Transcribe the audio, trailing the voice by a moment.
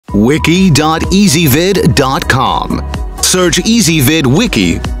Wiki.ezvid.com. Search EZVid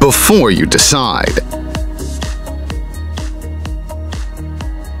Wiki before you decide.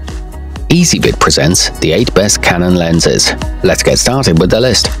 EZVid presents the 8 best Canon lenses. Let's get started with the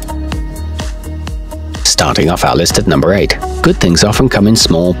list. Starting off our list at number 8. Good things often come in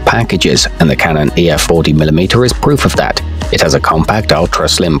small packages, and the Canon EF-40mm is proof of that. It has a compact,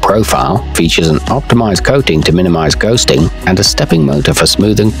 ultra-slim profile, features an optimized coating to minimize ghosting, and a stepping motor for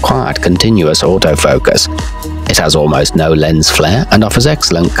smooth and quiet continuous autofocus. It has almost no lens flare and offers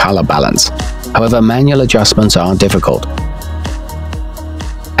excellent color balance. However, manual adjustments are difficult.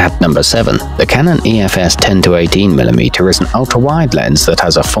 At number 7, the Canon EF-S 10-18mm is an ultra-wide lens that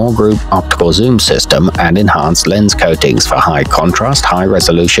has a 4-group optical zoom system and enhanced lens coatings for high-contrast,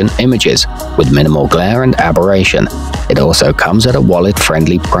 high-resolution images with minimal glare and aberration. It also comes at a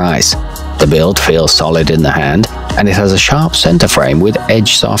wallet-friendly price. The build feels solid in the hand, and it has a sharp center frame with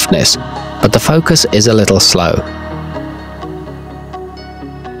edge softness, but the focus is a little slow.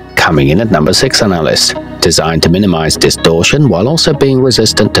 Coming in at number 6 on our list. Designed to minimize distortion while also being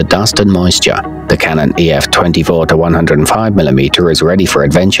resistant to dust and moisture, the Canon EF-24-105mm is ready for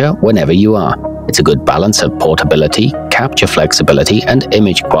adventure whenever you are. It's a good balance of portability, capture flexibility, and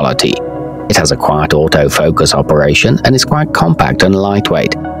image quality. It has a quiet autofocus operation and is quite compact and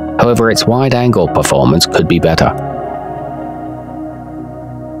lightweight. However, its wide-angle performance could be better.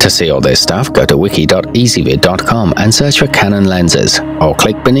 To see all this stuff, go to wiki.ezvid.com and search for Canon lenses, or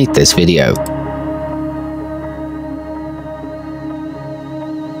click beneath this video.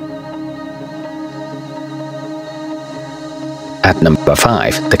 At number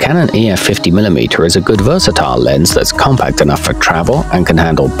 5, the Canon EF-50mm is a good versatile lens that's compact enough for travel and can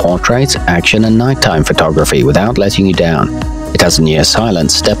handle portraits, action, and nighttime photography without letting you down. It has a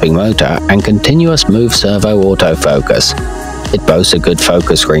near-silent stepping motor and continuous move servo autofocus. It boasts a good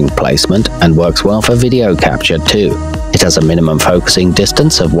focus ring placement and works well for video capture too. It has a minimum focusing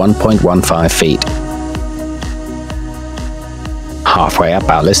distance of 1.15 feet. Halfway up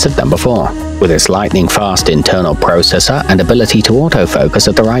our list at number 4. With its lightning-fast internal processor and ability to autofocus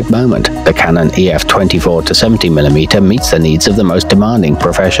at the right moment, the Canon EF-24-70mm meets the needs of the most demanding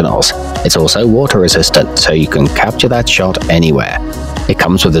professionals. It's also water-resistant, so you can capture that shot anywhere. It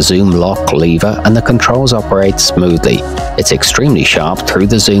comes with a zoom lock lever and the controls operate smoothly. It's extremely sharp through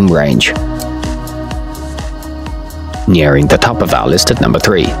the zoom range. Nearing the top of our list at number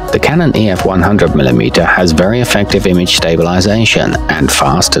 3, the Canon EF-100mm has very effective image stabilization and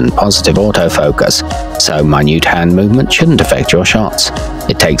fast and positive autofocus, so minute hand movement shouldn't affect your shots.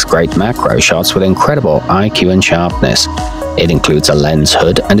 It takes great macro shots with incredible IQ and sharpness. It includes a lens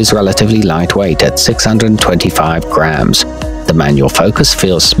hood and is relatively lightweight at 625 grams. The manual focus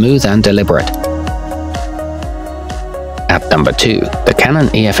feels smooth and deliberate. At number 2, the Canon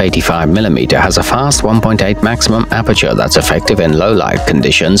EF-85mm has a fast 1.8 maximum aperture that's effective in low light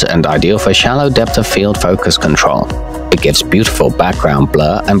conditions and ideal for shallow depth of field focus control. It gives beautiful background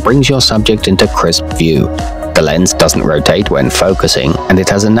blur and brings your subject into crisp view. The lens doesn't rotate when focusing, and it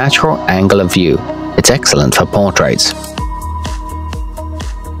has a natural angle of view. It's excellent for portraits.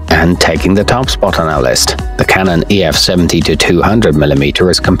 And taking the top spot on our list, the Canon EF-70-200mm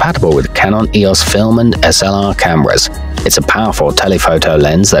is compatible with Canon EOS film and SLR cameras. It's a powerful telephoto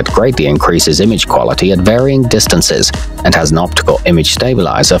lens that greatly increases image quality at varying distances and has an optical image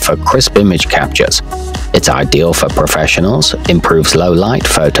stabilizer for crisp image captures. It's ideal for professionals, improves low light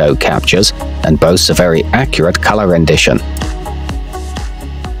photo captures, and boasts a very accurate color rendition.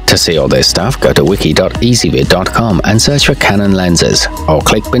 To see all this stuff, go to wiki.ezvid.com and search for Canon lenses, or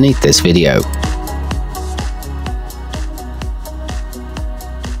click beneath this video.